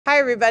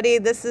everybody,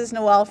 this is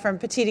Noelle from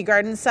Petitti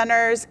Garden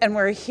Centers, and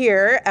we're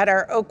here at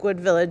our Oakwood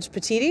Village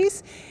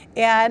Petittis.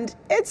 And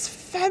it's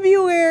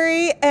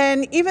February,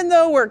 and even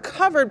though we're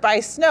covered by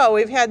snow,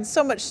 we've had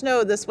so much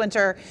snow this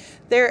winter,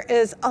 there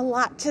is a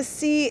lot to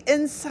see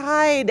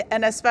inside,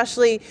 and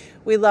especially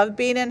we love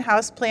being in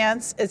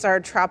houseplants. It's our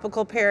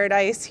tropical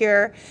paradise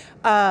here,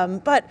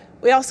 but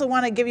we also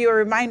want to give you a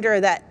reminder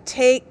that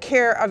take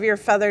care of your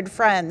feathered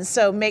friends.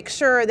 So make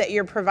sure that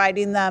you're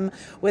providing them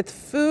with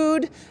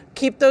food.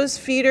 Keep those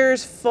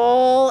feeders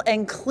full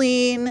and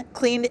cleaned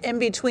in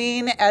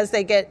between as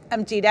they get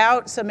emptied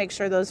out. So make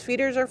sure those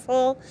feeders are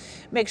full.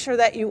 Make sure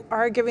that you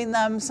are giving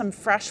them some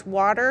fresh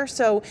water.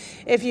 So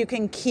if you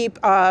can keep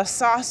a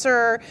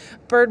saucer,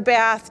 bird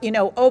bath,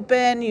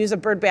 open, use a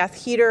bird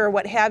bath heater or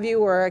what have you,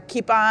 or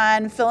keep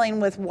on filling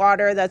with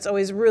water. That's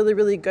always really,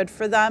 really good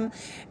for them.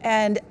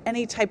 And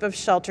any type of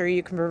shelter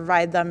you can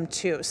provide them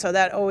too. So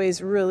that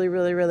always really,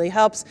 really, really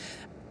helps.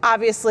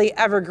 Obviously,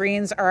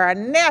 evergreens are a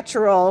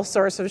natural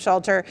source of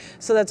shelter,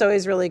 so that's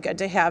always really good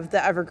to have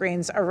the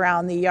evergreens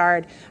around the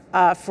yard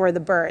for the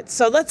birds.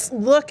 So let's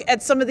look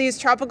at some of these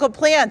tropical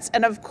plants.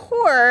 And of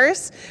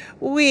course,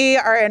 we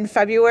are in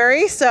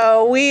February,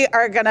 so we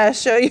are gonna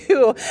show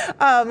you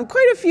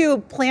quite a few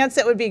plants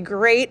that would be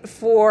great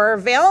for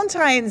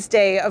Valentine's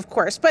Day, of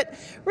course, but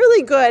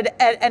really good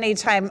at any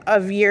time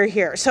of year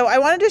here. So I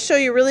wanted to show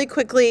you really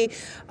quickly,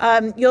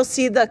 you'll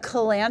see the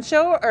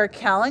kalanchoe or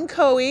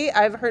kalanchoe.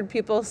 I've heard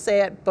people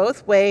say it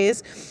both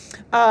ways.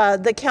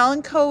 The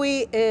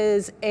kalanchoe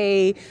is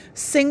a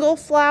single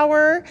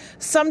flower.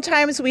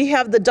 Sometimes we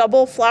have the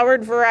double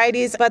flowered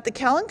varieties, but the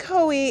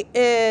kalanchoe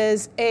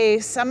is a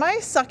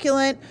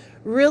semi-succulent,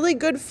 really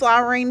good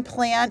flowering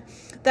plant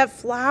that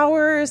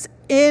flowers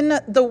in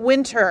the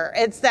winter.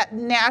 It's that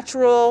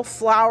natural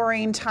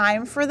flowering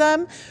time for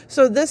them.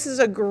 So this is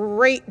a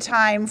great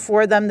time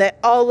for them. They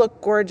all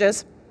look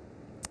gorgeous.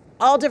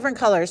 All different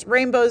colors,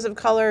 rainbows of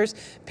colors,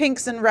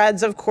 pinks and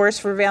reds, of course,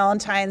 for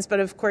Valentine's, but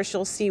of course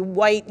you'll see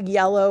white,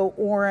 yellow,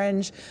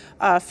 orange,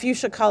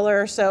 fuchsia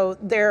color. So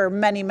there are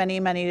many, many,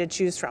 many to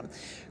choose from.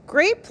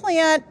 Great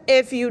plant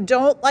if you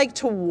don't like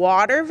to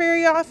water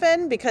very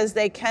often because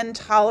they can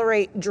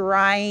tolerate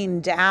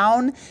drying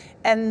down.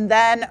 And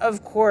then,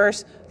 of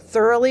course,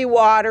 thoroughly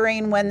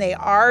watering when they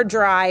are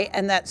dry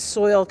and that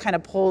soil kind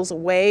of pulls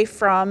away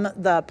from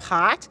the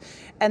pot,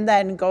 and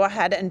then go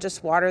ahead and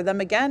just water them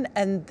again,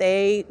 and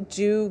they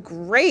do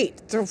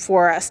great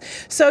for us.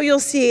 So you'll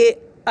see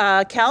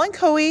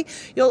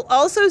kalanchoe. You'll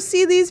also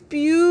see these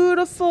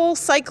beautiful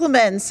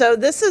cyclamen. So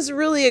this is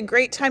really a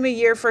great time of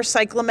year for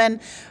cyclamen.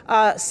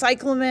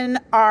 Cyclamen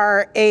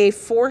are a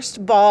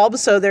forced bulb,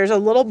 so there's a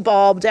little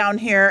bulb down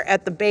here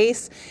at the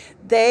base.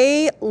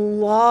 They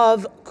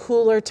love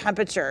cooler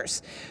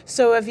temperatures.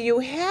 So if you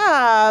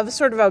have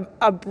sort of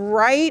a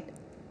bright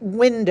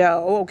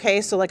window,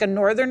 okay, so like a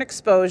northern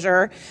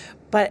exposure,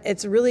 but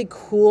it's really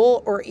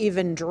cool or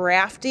even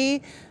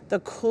drafty,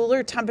 the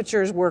cooler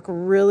temperatures work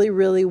really,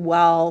 really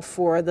well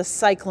for the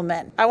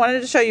cyclamen. I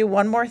wanted to show you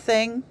one more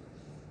thing.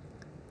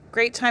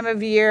 Great time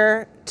of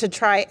year to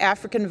try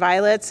African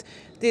violets.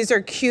 These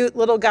are cute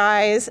little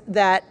guys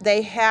that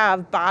they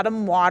have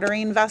bottom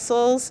watering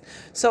vessels.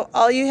 So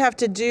all you have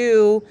to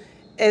do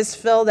is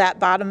fill that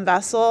bottom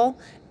vessel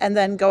and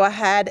then go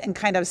ahead and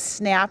kind of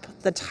snap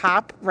the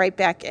top right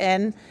back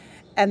in,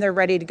 and they're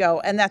ready to go.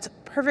 And that's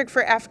perfect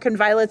for African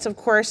violets, of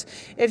course.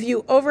 If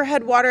you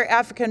overhead water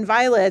African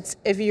violets,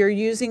 if you're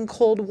using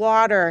cold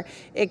water,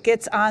 it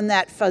gets on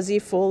that fuzzy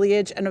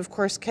foliage and of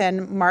course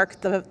can mark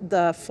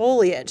the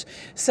foliage.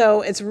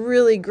 So it's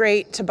really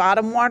great to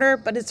bottom water,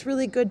 but it's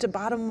really good to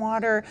bottom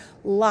water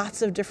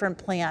lots of different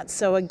plants.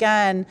 So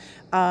again,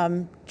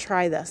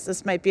 try this.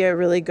 This might be a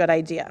really good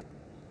idea.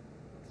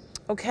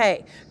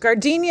 Okay,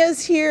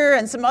 gardenias here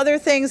and some other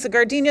things. The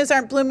gardenias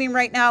aren't blooming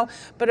right now,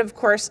 but of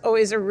course,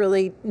 always a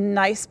really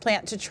nice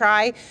plant to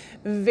try.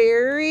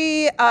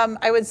 Very,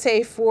 I would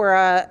say for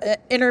a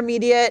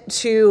intermediate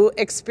to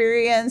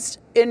experienced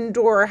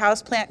indoor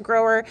houseplant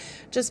grower,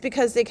 just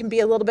because they can be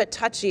a little bit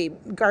touchy.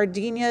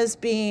 Gardenias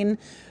being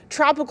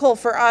tropical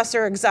for us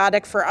or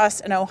exotic for us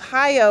in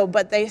Ohio,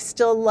 but they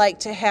still like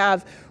to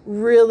have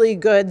really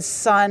good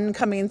sun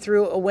coming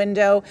through a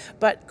window,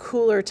 but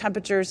cooler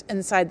temperatures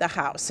inside the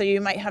house. So you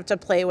might have to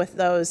play with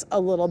those a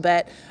little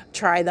bit,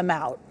 try them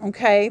out,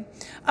 okay?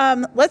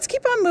 Let's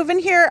keep on moving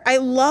here. I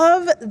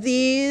love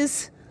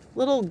these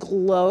little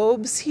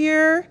globes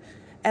here.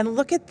 And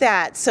look at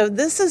that. So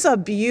this is a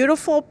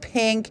beautiful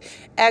pink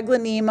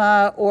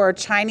aglaonema or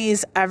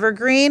Chinese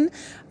evergreen.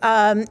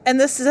 And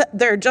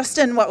they're just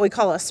in what we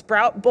call a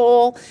sprout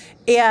bowl.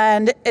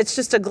 And it's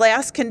just a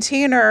glass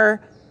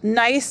container,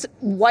 nice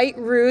white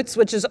roots,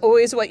 which is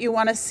always what you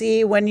want to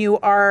see when you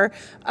are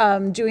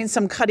doing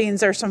some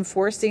cuttings or some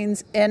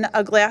forcings in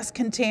a glass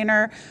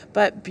container.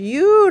 But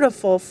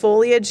beautiful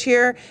foliage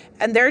here,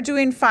 and they're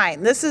doing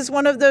fine. This is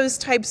one of those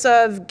types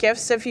of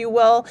gifts, if you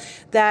will,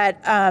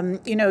 that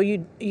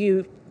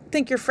you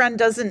think your friend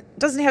doesn't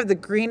have the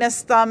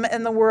greenest thumb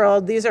in the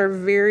world, these are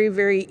very,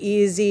 very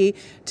easy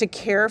to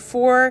care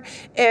for.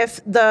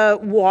 If the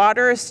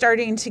water is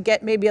starting to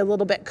get maybe a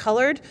little bit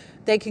colored,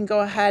 they can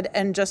go ahead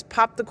and just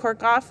pop the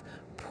cork off,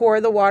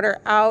 pour the water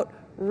out,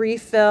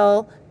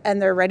 refill,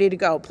 and they're ready to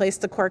go. Place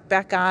the cork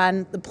back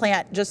on, the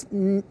plant just,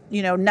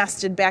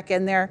 nested back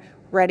in there,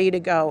 ready to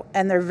go.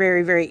 And they're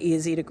very, very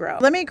easy to grow.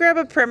 Let me grab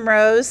a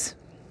primrose.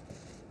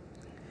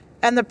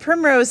 And the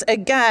primrose,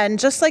 again,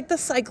 just like the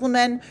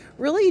cyclamen,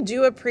 really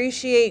do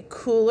appreciate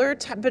cooler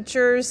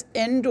temperatures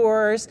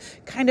indoors,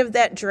 kind of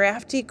that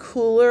drafty,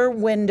 cooler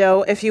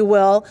window, if you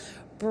will,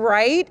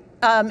 bright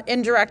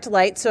indirect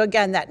light. So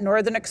again, that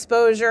northern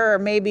exposure, or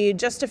maybe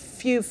just a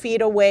few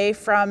feet away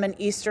from an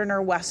eastern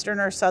or western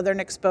or southern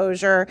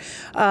exposure,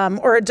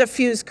 or a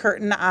diffused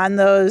curtain on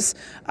those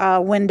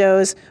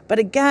windows. But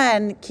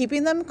again,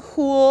 keeping them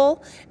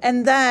cool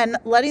and then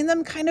letting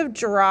them kind of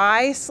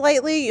dry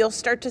slightly. You'll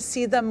start to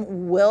see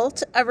them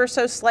wilt ever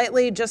so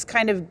slightly, just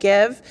kind of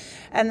give.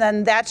 And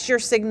then that's your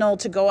signal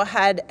to go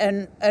ahead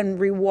and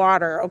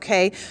rewater,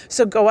 okay?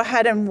 So go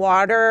ahead and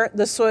water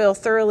the soil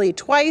thoroughly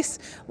twice,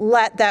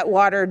 let that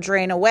water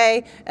drain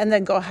away, and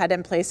then go ahead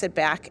and place it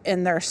back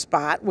in their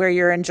spot where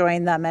you're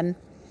enjoying them. And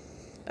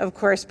of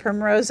course,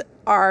 primrose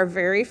are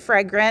very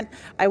fragrant.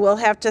 I will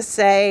have to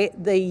say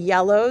the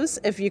yellows,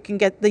 if you can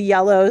get the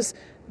yellows,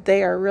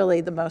 they are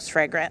really the most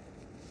fragrant.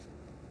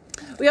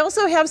 We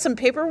also have some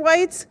paper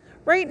whites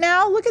right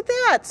now. Look at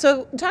that.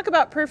 So talk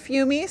about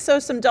perfumey. So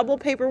some double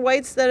paper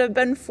whites that have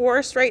been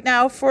forced right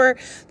now for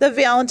the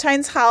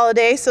Valentine's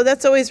holiday. So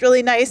that's always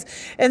really nice.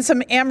 And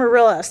some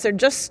amaryllis. They're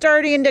just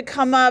starting to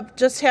come up,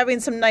 just having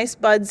some nice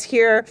buds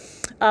here.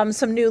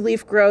 Some new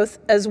leaf growth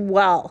as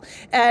well.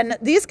 And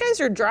these guys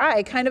are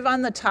dry, kind of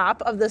on the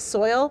top of the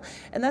soil,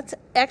 and that's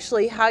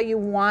actually how you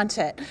want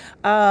it.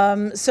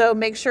 So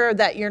make sure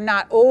that you're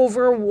not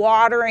over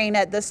watering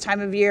at this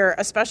time of year,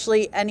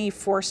 especially any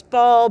forced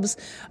bulbs,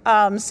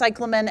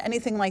 cyclamen,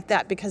 anything like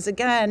that, because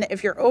again,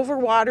 if you're over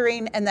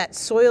watering and that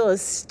soil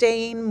is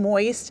staying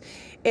moist,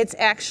 it's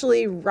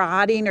actually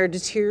rotting or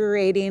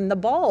deteriorating the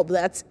bulb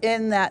that's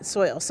in that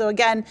soil. So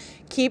again,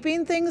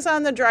 keeping things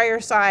on the drier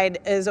side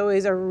is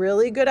always a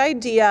really good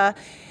idea.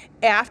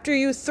 After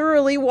you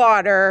thoroughly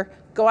water,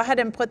 go ahead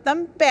and put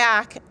them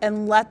back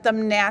and let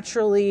them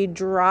naturally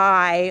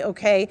dry,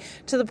 okay?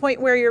 To the point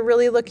where you're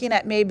really looking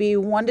at maybe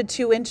 1 to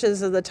 2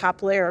 inches of the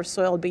top layer of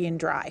soil being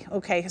dry,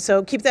 okay?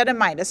 So keep that in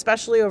mind,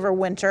 especially over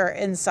winter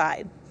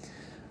inside.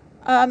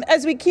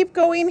 As we keep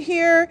going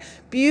here,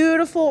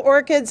 beautiful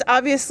orchids.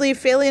 Obviously,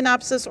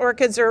 Phalaenopsis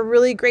orchids are a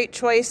really great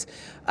choice,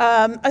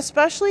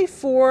 especially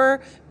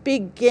for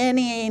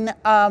beginning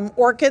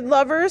orchid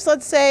lovers,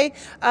 let's say.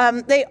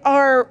 They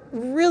are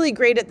really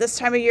great at this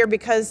time of year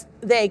because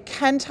they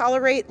can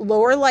tolerate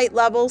lower light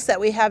levels that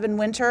we have in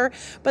winter,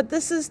 but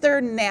this is their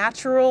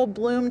natural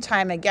bloom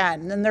time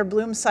again, and their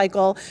bloom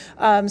cycle.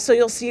 So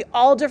you'll see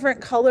all different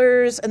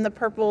colors and the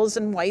purples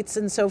and whites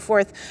and so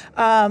forth.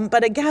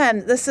 But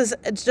again, this is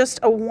just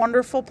a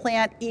wonderful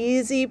plant,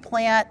 easy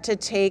plant to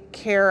take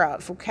care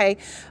of, okay?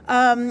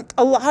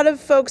 A lot of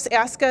folks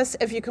ask us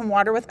if you can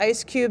water with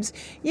ice cubes.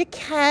 You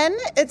can.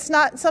 It's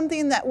not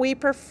something that we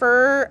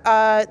prefer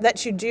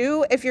that you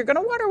do. If you're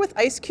gonna water with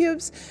ice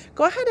cubes,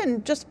 go ahead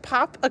and just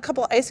pop a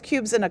couple ice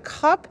cubes in a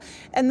cup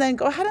and then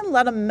go ahead and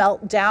let them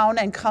melt down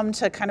and come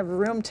to kind of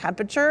room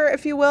temperature,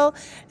 if you will,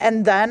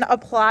 and then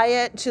apply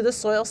it to the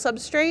soil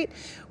substrate.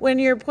 When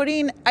you're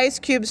putting ice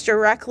cubes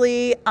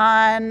directly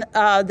on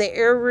the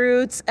air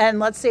roots, and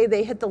let's say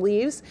they hit the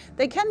leaves,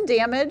 they can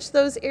damage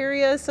those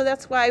areas. So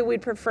that's why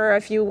we'd prefer,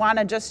 if you want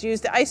to just use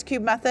the ice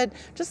cube method,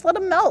 just let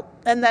them melt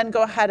and then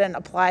go ahead and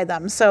apply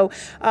them. So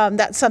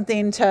that's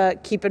something to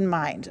keep in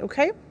mind,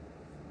 okay?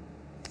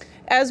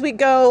 As we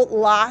go,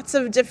 lots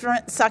of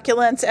different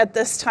succulents at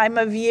this time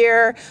of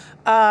year.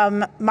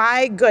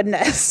 My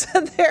goodness,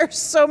 there's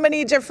so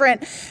many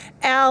different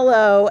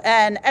aloe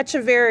and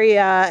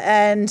echeveria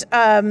and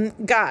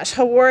gosh,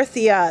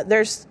 haworthia.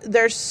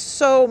 There's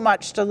so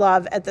much to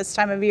love at this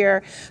time of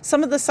year.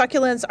 Some of the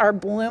succulents are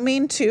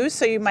blooming too,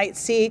 so you might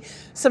see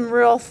some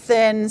real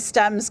thin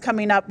stems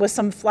coming up with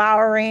some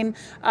flowering.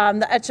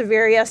 The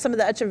echeveria, some of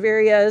the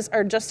echeverias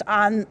are just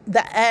on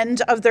the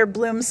end of their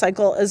bloom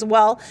cycle as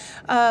well.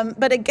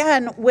 But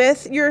again,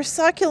 with your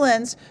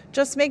succulents,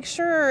 just make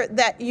sure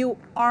that you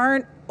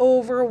aren't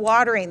over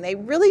watering. They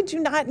really do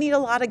not need a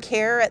lot of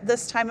care at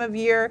this time of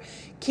year.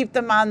 Keep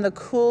them on the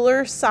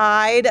cooler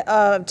side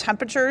of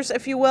temperatures,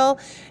 if you will,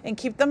 and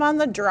keep them on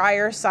the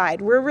drier side.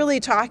 We're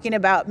really talking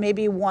about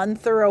maybe 1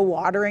 thorough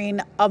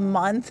watering a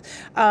month.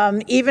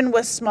 Even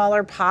with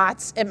smaller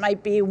pots, it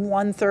might be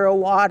 1 thorough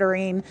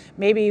watering,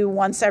 maybe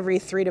once every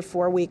 3 to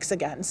 4 weeks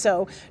again.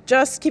 So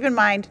just keep in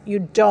mind, you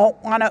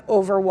don't want to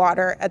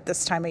overwater at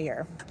this time of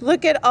year.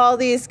 Look at all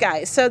these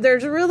guys. So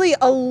there's really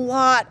a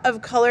lot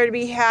of color to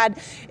be had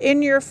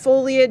in your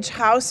foliage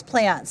house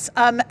plants.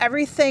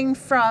 Everything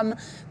from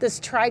this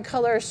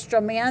tricolor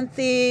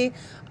stromanthe,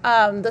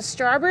 the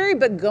strawberry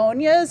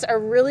begonias are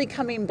really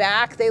coming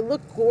back. They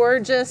look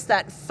gorgeous,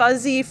 that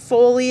fuzzy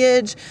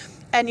foliage.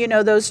 and you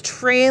know, those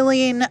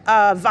trailing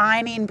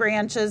vining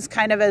branches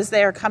kind of as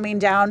they're coming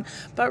down,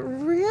 but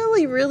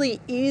really,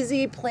 really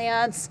easy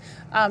plants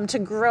to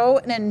grow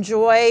and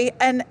enjoy.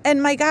 And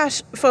my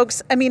gosh,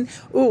 folks, I mean,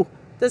 ooh,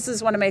 this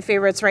is one of my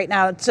favorites right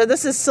now. So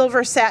this is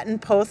silver satin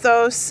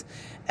pothos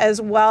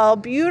as well.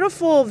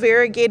 Beautiful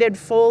variegated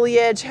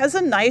foliage, has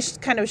a nice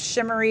kind of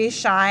shimmery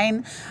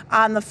shine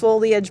on the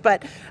foliage,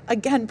 but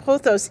again,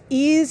 pothos,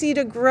 easy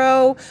to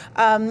grow.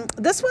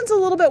 This one's a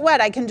little bit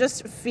wet. I can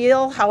just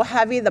feel how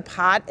heavy the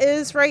pot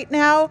is right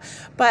now,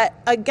 but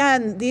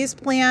again, these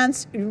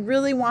plants, you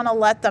really want to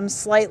let them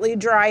slightly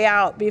dry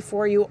out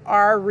before you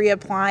are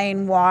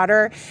reapplying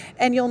water.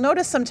 And you'll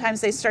notice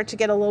sometimes they start to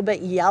get a little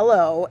bit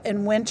yellow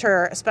in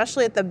winter,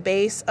 especially at the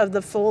base of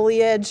the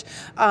foliage,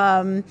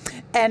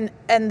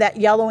 and that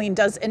yellowing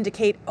does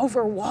indicate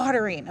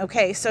overwatering.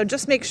 Okay, so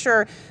just make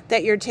sure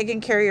that you're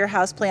taking care of your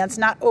houseplants,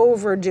 not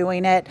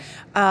overdoing it.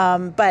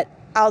 But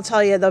I'll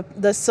tell you,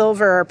 the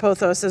silver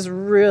pothos is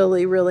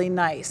really, really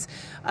nice.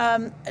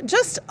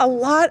 Just a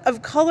lot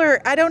of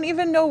color. I don't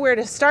even know where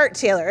to start,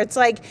 Taylor. It's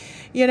like,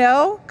 you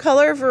know,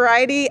 color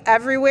variety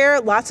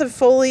everywhere, lots of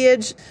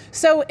foliage.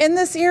 So in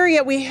this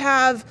area, we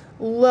have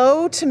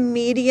low to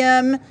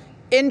medium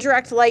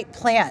indirect light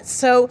plants.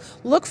 So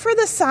look for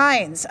the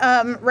signs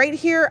right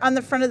here on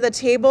the front of the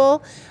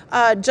table,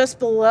 just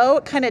below.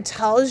 It kind of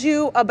tells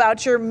you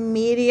about your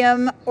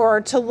medium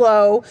or to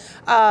low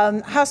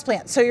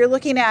houseplants. So you're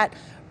looking at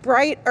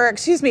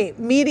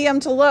medium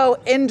to low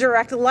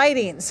indirect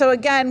lighting. So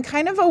again,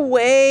 kind of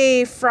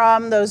away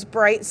from those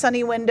bright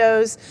sunny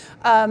windows,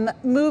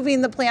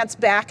 moving the plants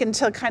back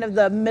into kind of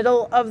the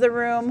middle of the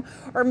room,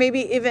 or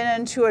maybe even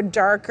into a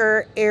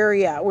darker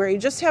area where you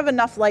just have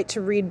enough light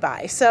to read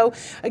by. So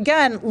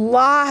again,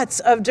 lots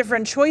of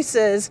different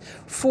choices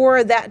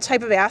for that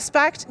type of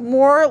aspect.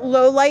 More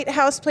low light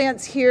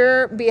houseplants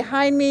here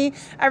behind me,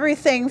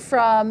 everything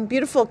from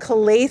beautiful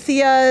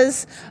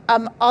calatheas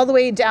all the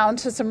way down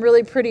to some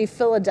really pretty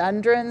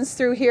philodendrons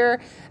through here,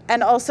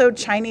 and also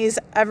Chinese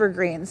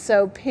evergreens,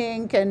 so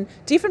pink, and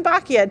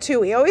Dieffenbachia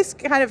too. We always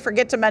kind of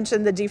forget to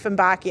mention the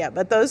Dieffenbachia,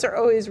 but those are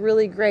always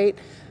really great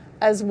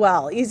as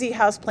well. Easy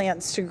house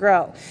plants to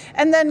grow.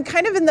 And then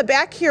kind of in the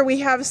back here, we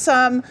have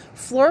some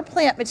floor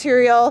plant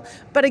material.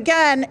 But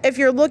again, if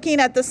you're looking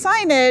at the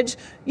signage,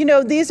 you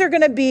know, these are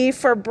going to be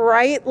for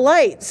bright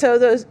light. So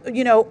those,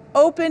 you know,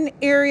 open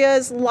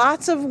areas,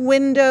 lots of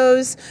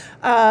windows.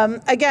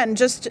 Again,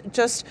 just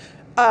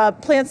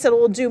plants that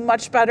will do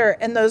much better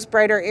in those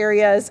brighter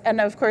areas. And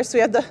of course,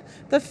 we have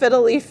the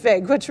fiddle leaf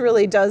fig, which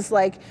really does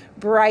like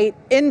bright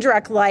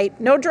indirect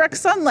light, no direct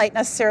sunlight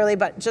necessarily,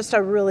 but just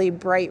a really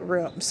bright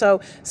room.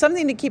 So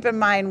something to keep in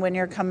mind when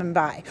you're coming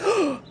by.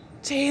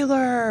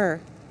 Taylor,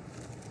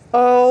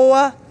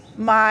 oh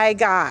my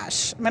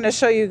gosh. I'm going to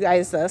show you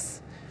guys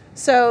this.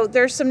 So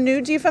there's some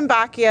new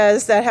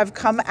Dieffenbachias that have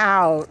come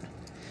out,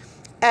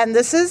 and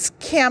this is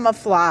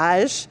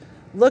camouflage.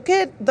 Look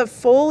at the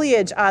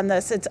foliage on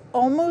this. It's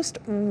almost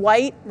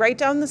white right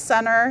down the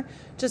center.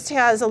 Just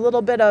has a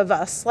little bit of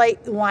a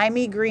slight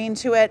limey green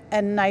to it,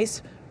 and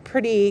nice,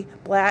 pretty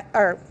black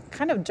or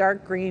kind of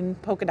dark green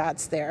polka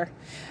dots there.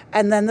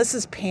 And then this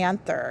is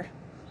panther.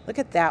 Look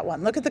at that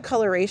one. Look at the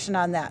coloration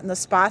on that. And the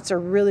spots are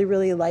really,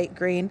 really light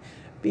green.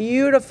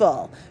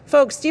 Beautiful.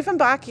 Folks,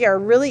 Dieffenbachia are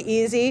really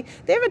easy.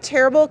 They have a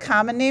terrible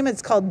common name.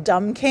 It's called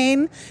dumb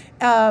cane.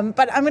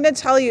 But I'm going to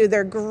tell you,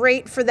 they're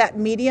great for that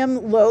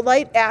medium low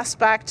light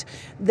aspect.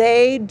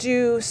 They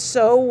do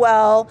so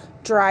well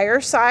drier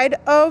side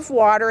of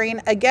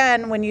watering.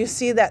 Again, when you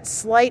see that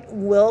slight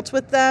wilt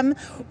with them,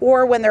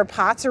 or when their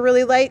pots are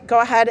really light,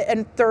 go ahead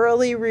and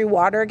thoroughly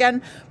rewater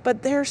again.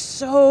 But they're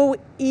so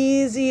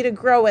easy to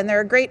grow, and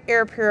they're a great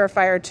air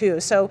purifier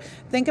too. So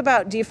think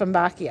about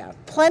Dieffenbachia.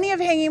 Plenty of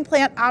hanging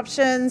plant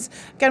options.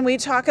 Again, we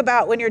talk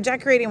about when you're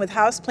decorating with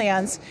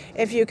houseplants,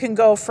 if you can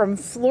go from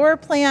floor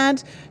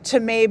plant to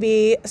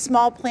maybe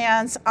small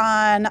plants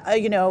on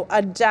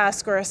a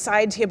desk or a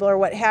side table or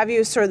what have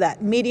you, sort of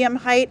that medium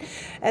height.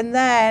 And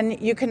then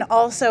you can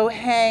also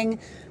hang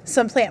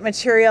some plant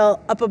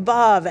material up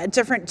above at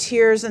different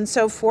tiers and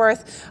so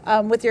forth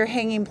with your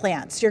hanging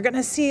plants. You're going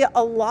to see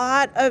a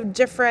lot of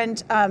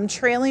different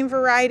trailing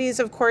varieties,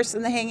 of course,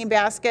 in the hanging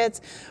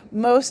baskets.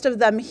 Most of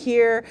them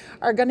here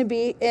are going to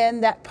be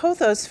in that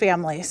pothos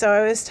family. So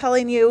I was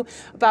telling you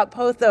about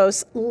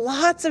pothos,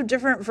 lots of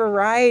different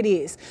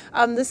varieties.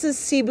 This is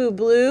Cebu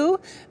Blue,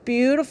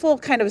 beautiful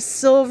kind of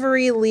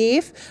silvery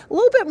leaf, a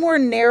little bit more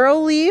narrow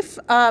leaf,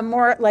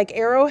 more like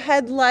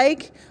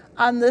arrowhead-like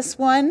on this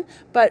one,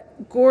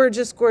 but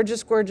gorgeous,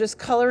 gorgeous, gorgeous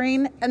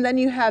coloring. And then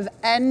you have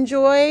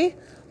Enjoy.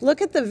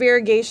 Look at the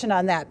variegation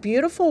on that.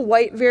 Beautiful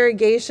white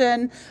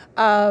variegation.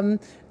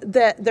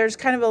 there's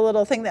kind of a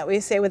little thing that we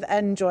say with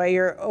enjoy.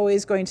 You're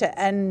always going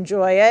to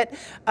enjoy it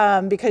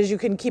because you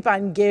can keep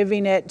on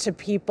giving it to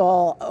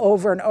people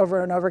over and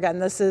over and over again.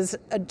 This is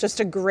just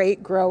a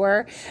great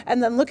grower.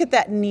 And then look at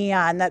that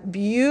neon, that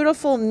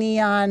beautiful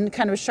neon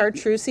kind of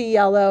chartreusey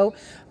yellow,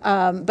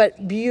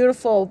 but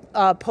beautiful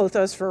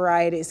pothos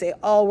varieties. They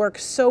all work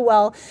so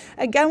well.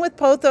 Again, with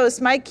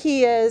pothos, my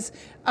key is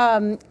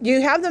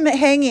you have them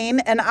hanging,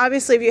 and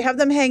obviously if you have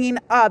them hanging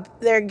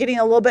up, they're getting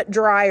a little bit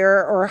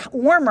drier or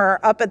warmer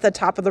up at the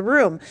top of the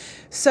room.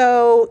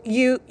 So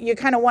you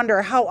kind of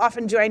wonder, how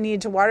often do I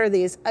need to water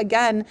these?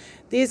 Again,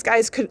 these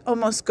guys could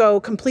almost go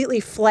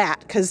completely flat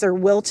because they're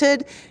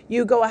wilted.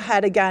 You go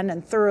ahead again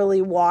and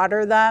thoroughly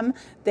water them.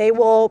 They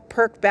will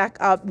perk back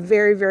up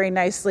very, very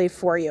nicely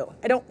for you.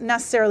 I don't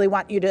necessarily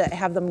want you to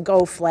have them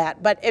go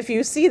flat, but if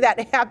you see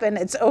that happen,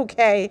 it's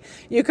okay.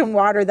 You can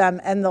water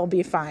them and they'll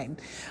be fine.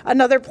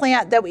 Another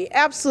plant that we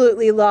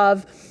absolutely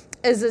love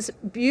is this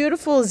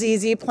beautiful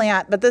ZZ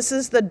plant, but this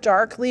is the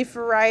dark leaf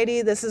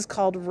variety. This is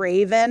called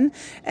Raven,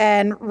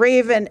 and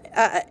Raven,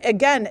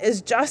 again,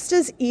 is just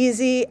as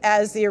easy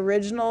as the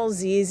original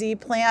ZZ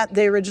plant,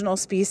 the original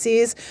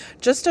species,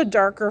 just a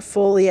darker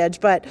foliage,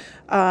 but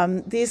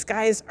these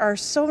guys are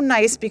so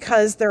nice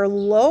because they're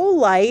low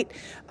light.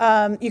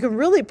 You can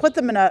really put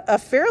them in a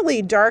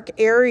fairly dark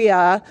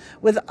area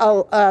with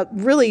a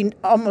really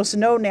almost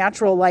no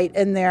natural light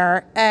in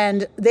there,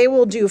 and they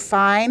will do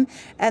fine.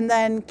 And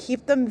then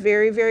keep them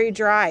very, very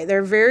dry.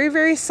 They're very,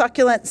 very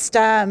succulent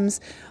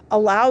stems.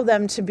 Allow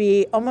them to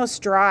be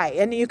almost dry.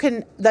 And you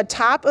can, the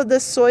top of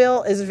this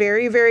soil is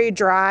very, very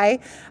dry.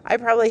 I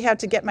probably have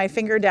to get my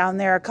finger down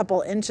there a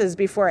couple inches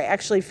before I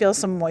actually feel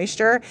some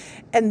moisture,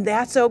 and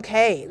that's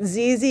okay.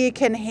 ZZ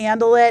can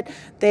handle it.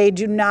 They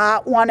do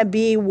not want to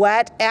be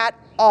wet at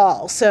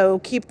all. So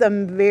keep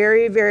them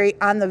very, very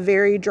on the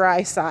very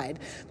dry side.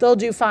 They'll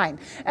do fine.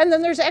 And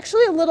then there's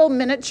actually a little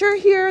miniature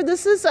here.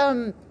 This is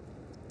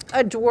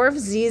a dwarf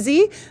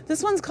ZZ.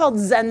 This one's called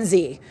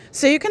Zenzi.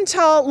 So you can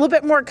tell a little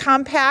bit more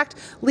compact.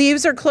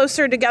 Leaves are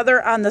closer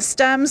together on the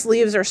stems.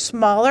 Leaves are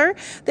smaller.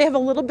 They have a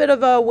little bit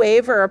of a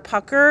wave or a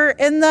pucker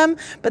in them,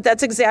 but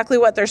that's exactly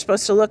what they're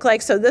supposed to look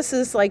like. So this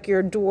is like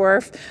your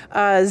dwarf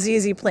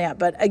ZZ plant,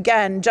 but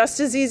again, just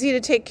as easy to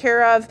take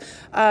care of.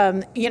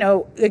 You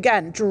know,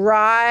 again,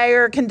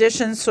 drier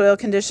conditions, soil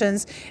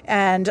conditions,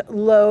 and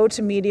low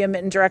to medium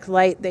indirect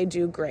light, they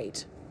do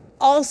great.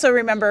 Also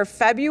remember,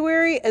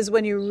 February is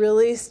when you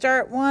really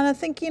start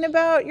thinking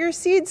about your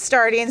seeds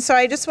starting. So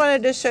I just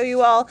wanted to show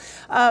you all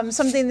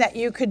something that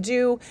you could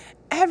do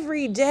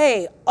every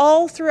day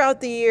all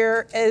throughout the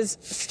year is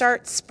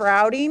start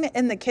sprouting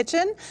in the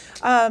kitchen.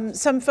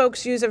 Some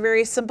folks use a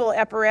very simple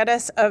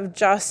apparatus of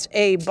just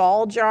a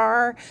ball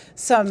jar,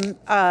 some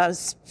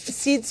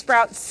seed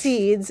sprout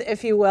seeds,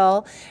 if you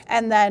will,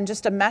 and then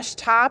just a mesh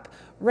top.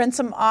 Rinse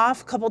them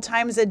off a couple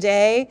times a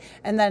day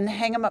and then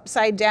hang them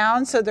upside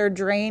down so they're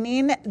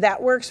draining.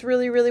 That works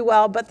really, really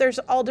well, but there's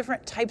all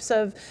different types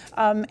of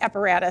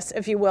apparatus,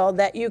 if you will,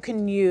 that you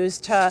can use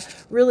to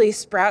really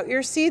sprout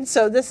your seeds.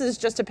 So this is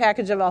just a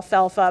package of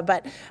alfalfa,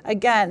 but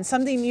again,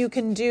 something you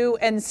can do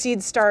and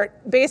seed start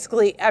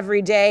basically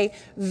every day.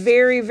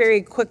 Very,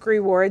 very quick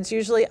rewards.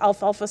 Usually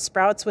alfalfa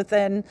sprouts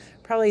within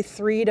probably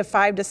 3 to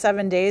 5 to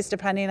 7 days,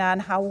 depending on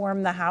how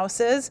warm the house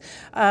is.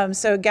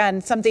 So again,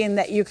 something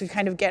that you could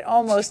kind of get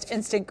almost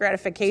instant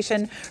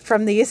gratification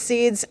from these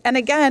seeds. And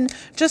again,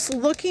 just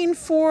looking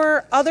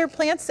for other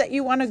plants that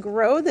you want to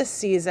grow this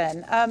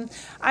season.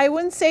 I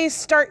wouldn't say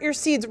start your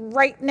seeds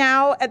right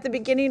now at the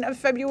beginning of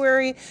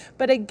February,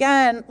 but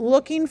again,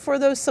 looking for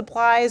those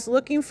supplies,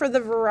 looking for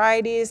the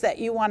varieties that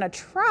you want to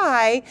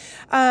try,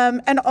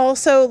 and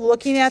also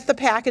looking at the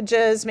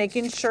packages,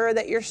 making sure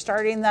that you're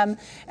starting them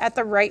at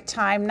the right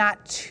time,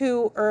 not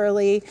too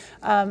early.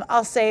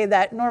 I'll say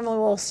that normally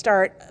we'll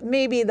start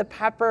maybe the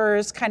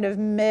peppers kind of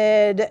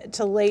mid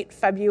to late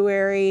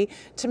February,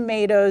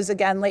 tomatoes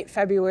again late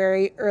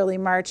February, early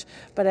March,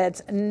 but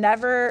it's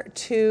never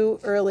too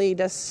early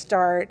to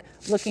start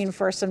looking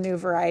for some new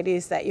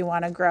varieties that you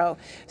want to grow.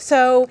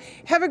 So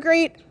have a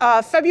great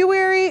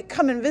February.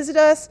 Come and visit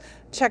us,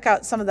 check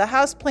out some of the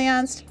house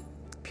plants,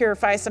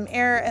 purify some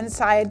air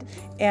inside,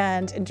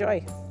 and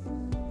enjoy.